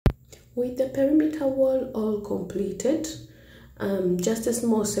With the perimeter wall all completed, just a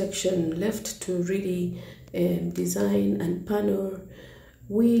small section left to really design and panel,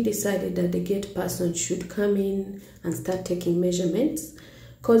 we decided that the gate person should come in and start taking measurements,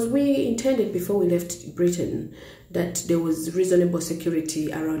 because we intended before we left Britain that there was reasonable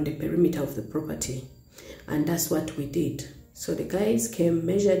security around the perimeter of the property, and that's what we did. So the guys came,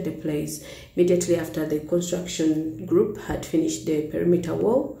 measured the place immediately after the construction group had finished the perimeter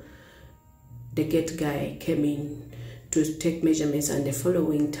wall. The gate guy came in to take measurements, and the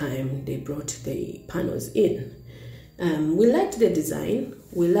following time they brought the panels in. We liked the design,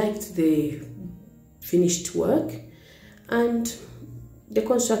 we liked the finished work, and the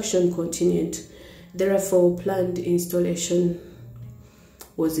construction continued. Therefore, planned installation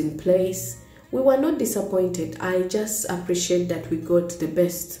was in place. We were not disappointed. I just appreciate that we got the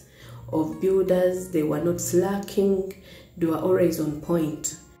best of builders. They were not slacking, they were always on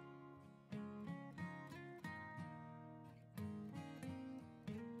point.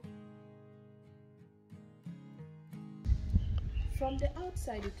 From the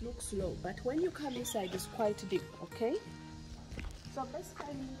outside it looks low, but when you come inside it's quite deep, okay? So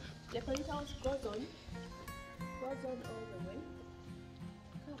basically the perimeter goes on all the way.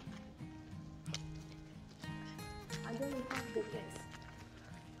 And then we have the gates.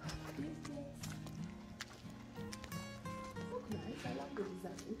 These gates look nice, I love the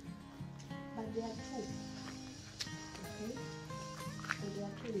design, but they are two, okay? And they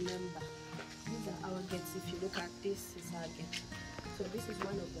are two, remember. These are our gates. If you look at this, is our gate. So this is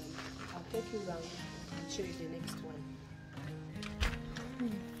one of them. I'll take you around and show you the next one.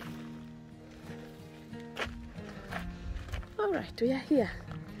 Alright, we are here.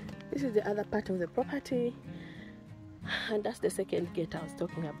 This is the other part of the property, and that's the second gate I was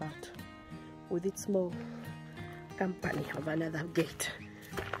talking about, with its small company of another gate.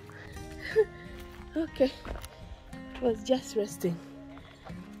 Okay, it was just resting.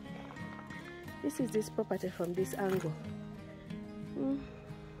 This is this property from this angle.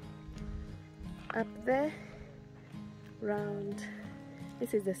 Up there, round.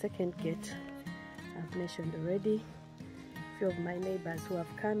 This is the second gate I've mentioned already. A few of my neighbors who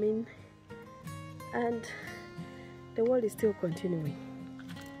have come in, and the wall is still continuing.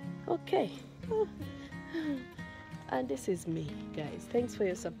 Okay. And this is me, guys. Thanks for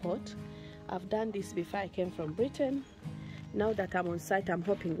your support. I've done this before I came from Britain. Now that I'm on site, I'm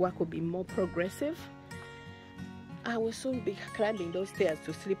hoping work will be more progressive. I will soon be climbing those stairs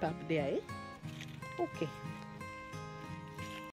to sleep up there, eh? Okay.